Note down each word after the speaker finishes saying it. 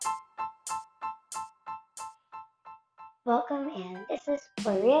Welcome in. This is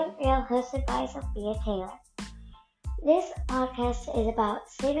For Real, hosted by Sophia Taylor. This podcast is about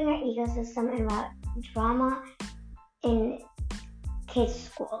saving our ecosystem and about drama in kids'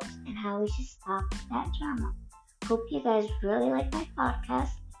 schools and how we should stop that drama. Hope you guys really like my podcast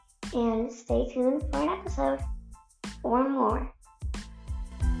and stay tuned for an episode or more.